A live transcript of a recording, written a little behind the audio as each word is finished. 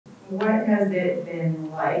What has it been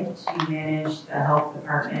like to manage the health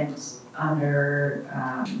department under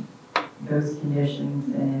those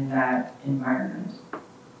conditions and in that environment?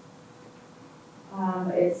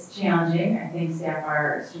 It's challenging. I think staff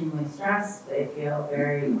are extremely stressed. They feel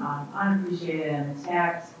very unappreciated and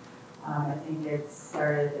attacked. I think it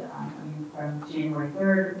started from January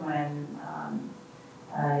 3rd when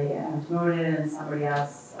I am demoted and somebody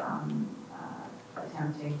else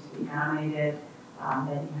attempting to be nominated.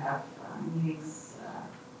 Then you have meetings,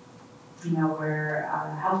 where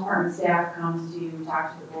health department staff comes to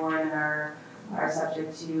talk to the board and are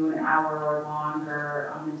subject to an hour or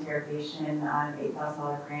longer interrogation on an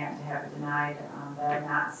 $8,000 grant to have it denied. That I'm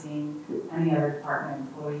not seeing any other department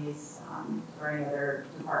employees or any other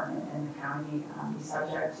department in the county be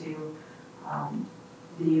subject to.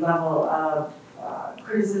 The level of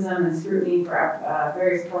criticism and scrutiny for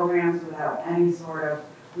various programs without any sort of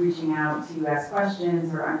reaching out to ask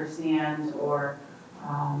questions or understand or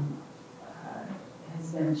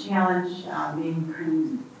has been a challenge.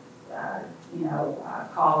 Being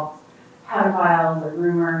called pedophiles or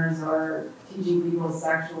groomers or teaching people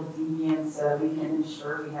sexual deviance so we can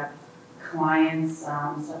ensure we have clients,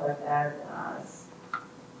 stuff like that.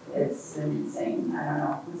 It's insane. I don't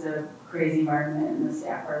know. It's a crazy environment and the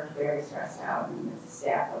staff are very stressed out and it's a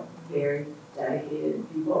staff of very dedicated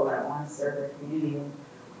people that want to serve their community and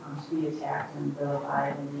to be attacked and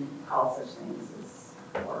vilified and called such things is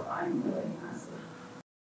horrifying, really, honestly.